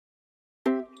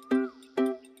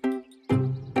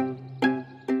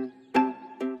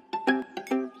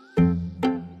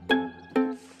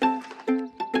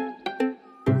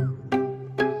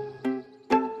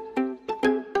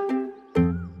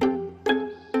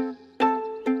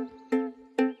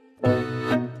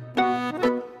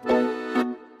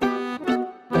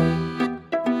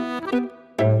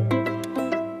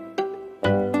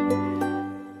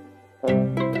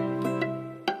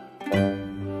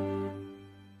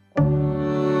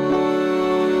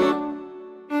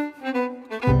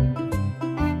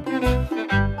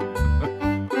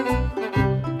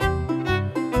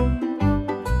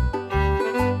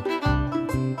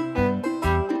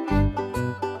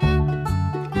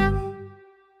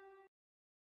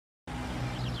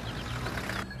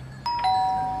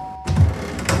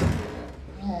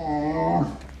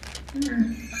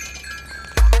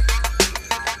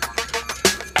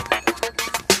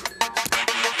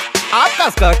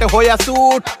Skirt हो या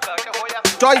suit,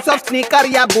 choice of sneaker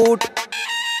या बूट,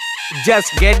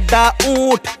 जस्ट गेट द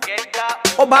ऊंट।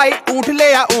 ओ भाई ऊंट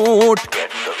ले या ऊंट,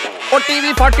 ओ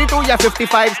टीवी 42 या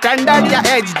 55 स्टैंडर्ड या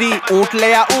HD, ऊंट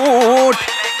ले या ऊंट,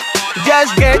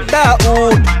 जस्ट गेट द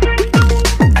ऊंट।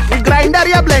 ग्राइंडर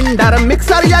या ब्लेंडर,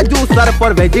 मिक्सर या जूसर,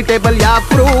 फॉर वेजिटेबल या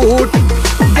fruit,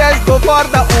 just go for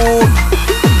the ऊंट।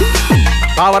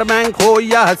 पावर बैंक हो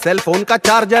या सेल फोन का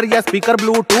चार्जर या speaker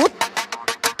Bluetooth,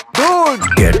 good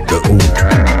Get the oot.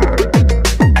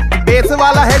 Base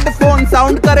वाला हेडफोन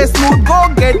साउंड करे स्मूथ, गो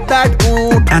गेट दैट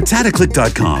ऊंट। At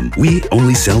TataClick.com, we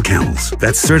only sell camels.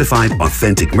 That's certified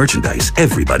authentic merchandise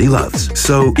everybody loves.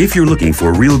 So if you're looking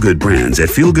for real good brands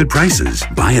at feel good prices,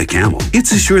 buy a camel.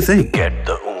 It's a sure thing. Get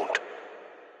the oot.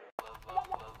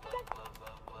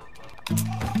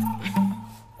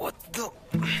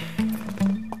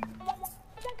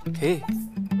 Hey,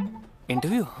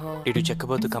 interview? Did you check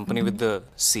about the company with the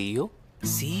CEO?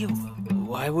 CEO?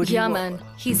 Why would Yeah, man,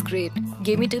 he's great.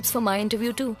 Gave me tips for my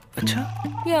interview too. अच्छा?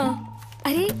 Yeah.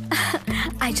 Arey,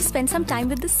 I just spent some time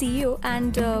with the CEO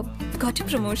and got a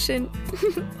promotion.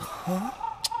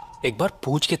 एक बार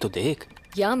पूछ के तो देख।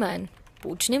 Yeah, man.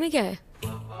 पूछने में क्या है?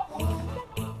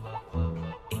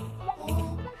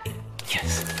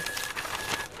 Yes.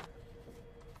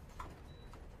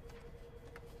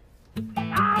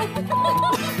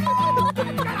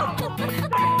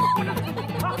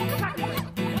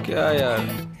 क्या यार?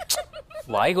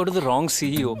 Why go to the wrong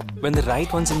CEO when the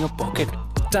right one's in your pocket?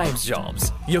 Times Jobs,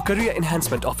 your career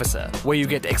enhancement officer, where you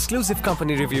get exclusive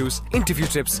company reviews, interview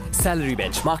tips, salary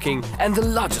benchmarking, and the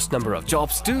largest number of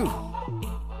jobs too.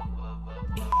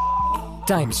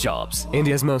 Times Jobs,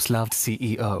 India's most loved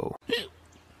CEO.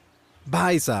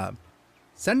 भाई साहब,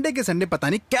 Sunday के Sunday पता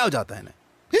नहीं क्या हो जाता है ना।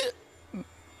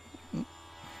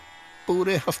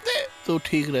 पूरे हफ्ते तो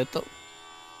ठीक रहता हूँ,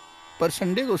 पर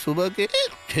संडे को सुबह के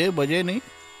 6 बजे नहीं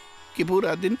कि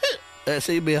पूरा दिन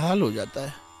ऐसे ही बेहाल हो जाता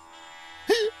है।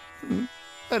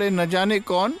 अरे न जाने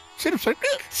कौन सिर्फ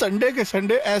संडे के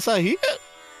संडे ऐसा ही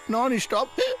नॉन स्टॉप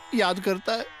याद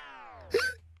करता है।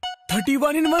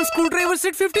 31-in-1 स्क्रूड्राइवर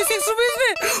सेट 56 रुपीज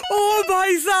में। ओ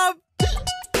भाई साहब।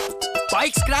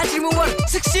 बाइक स्क्रैच रिमूवर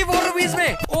 64 रुपीज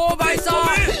में। ओ भाई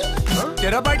साहब।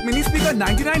 Terabyte mini speaker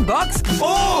 99 bucks।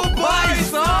 ओ भाई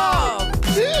साहब।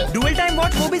 डुअल टाइम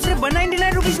वॉच वो भी सिर्फ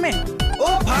 199 रुपीज में।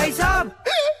 ओ भाई साहब।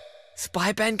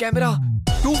 स्पाई पैन कैमरा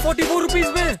 244 रुपीज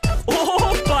में। ओ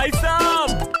भाई साहब।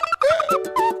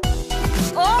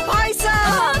 ओ भाई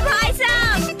साहब। ओ भाई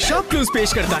साहब। शॉप क्लूज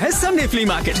पेश करता है संडे फ्ली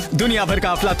मार्केट। दुनिया भर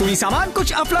का अफलातूनी सामान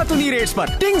कुछ अफलातूनी रेट्स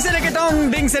पर। टिंग से लेके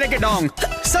डोंग, डिंग से लेके डोंग,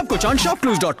 सब कुछ on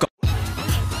shopclues.com।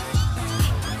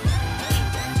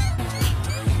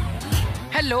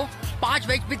 Hello, 5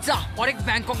 veg pizza और एक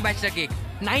Bangkok bachelor cake,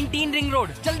 19 ring road,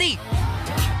 जल्दी।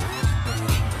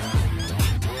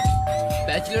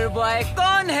 बैचलर बॉय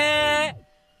कौन है?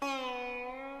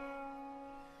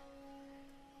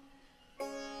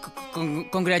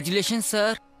 Congratulations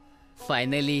sir,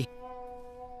 finally.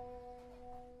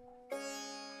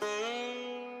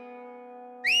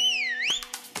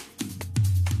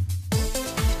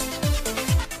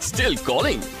 Still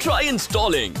calling? Try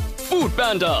installing. Food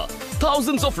Panda.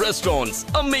 Thousands of restaurants.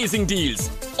 Amazing deals.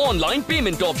 Online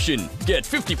payment option. Get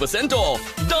 50% off.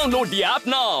 Download the app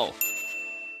now.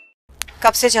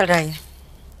 कब से चल रहा है?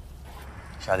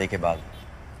 शादी के बाद।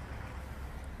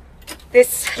 This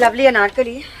lovely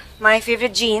Anarkali, my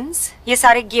favorite jeans, ये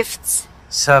सारे gifts.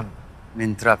 सब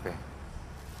मिंत्रा पे।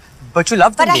 But you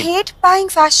love them. But I hate buying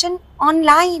fashion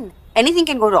online. Anything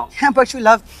can go wrong. Yeah, but you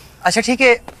love. अच्छा ठीक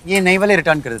है, ये नई वाले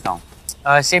रिटर्न कर देता हूँ।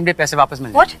 सेम डे पैसे वापस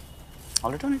मिल जाएंगे। What?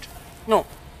 I'll return it. No.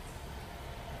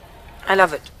 I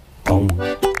love it.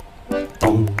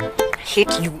 I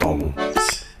hate you.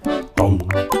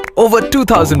 Over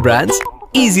 2,000 brands,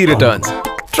 easy returns.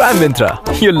 Try Myntra,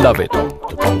 you'll love it.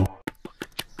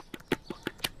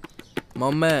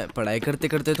 Mom, मैं पढ़ाई करते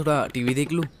करते थोड़ा टीवी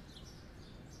देख लूं।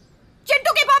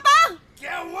 चिंटू के पापा।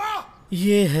 क्या हुआ?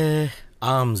 ये है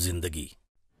आम जिंदगी।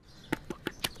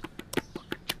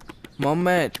 मॉम,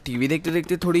 मैं टीवी देखते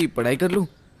देखते थोड़ी पढ़ाई कर लूं।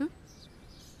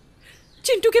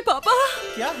 चिंटू के पापा।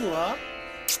 क्या हुआ?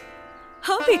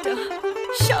 हाँ बेटा,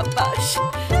 शाबाश।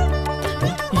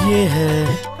 ये है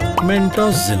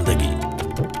मेंटोस जिंदगी।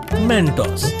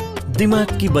 मेंटोस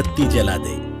दिमाग की बत्ती जला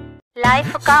दे।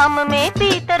 लाइफ काम में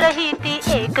बीत रही थी,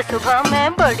 एक सुबह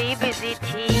मैं बड़ी बिजी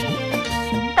थी,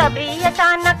 तभी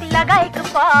अचानक लगा एक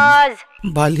पॉज।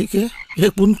 बाली के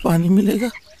एक बूंद पानी मिलेगा?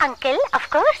 Uncle of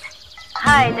course.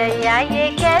 हाय दया, ये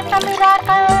कैसा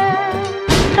मिराकल,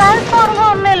 ट्रांसफॉर्म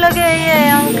होने लगे ये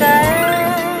uncle.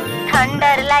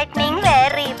 Thunder lightning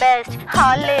very best,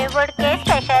 Hollywood के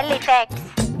स्पेशल इफेक्ट्स।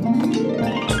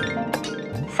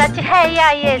 सच है या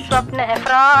ये स्वप्न है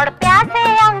फ्रॉड, प्यासे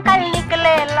अंकल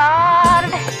निकले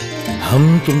लॉर्ड। हम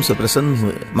तुमसे प्रसन्न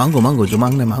हुए, मांगो मांगो जो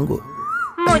मांगना मांगो।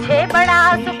 मुझे बड़ा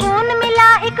सुकून मिला,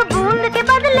 एक बूंद के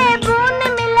बदले बूंद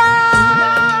मिला।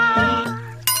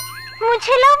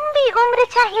 मुझे लंबी उम्र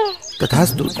चाहिए।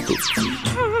 तथास्तु।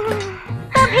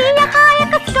 तभी यहाँ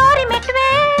एक स्टोरी में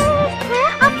ट्विस्ट,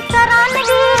 अप्सरा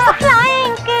नहीं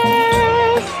फ्लाइंग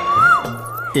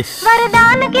किस।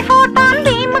 वरदान की फोटोन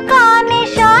भीम का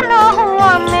निशान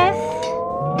हुआ मिस,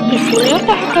 इसलिए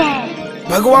कहते हैं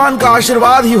भगवान का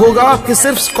आशीर्वाद ही होगा कि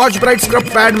सिर्फ स्कॉच ब्राइट स्क्रब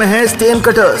पैड में है स्टेन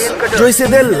कटर्स, जो इसे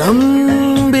दे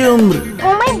लंबी उम्र।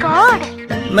 ओह माय गॉड,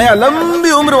 नया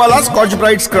लंबी उम्र वाला स्कॉच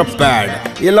ब्राइट स्क्रब पैड,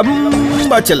 ये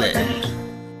लंबा चले।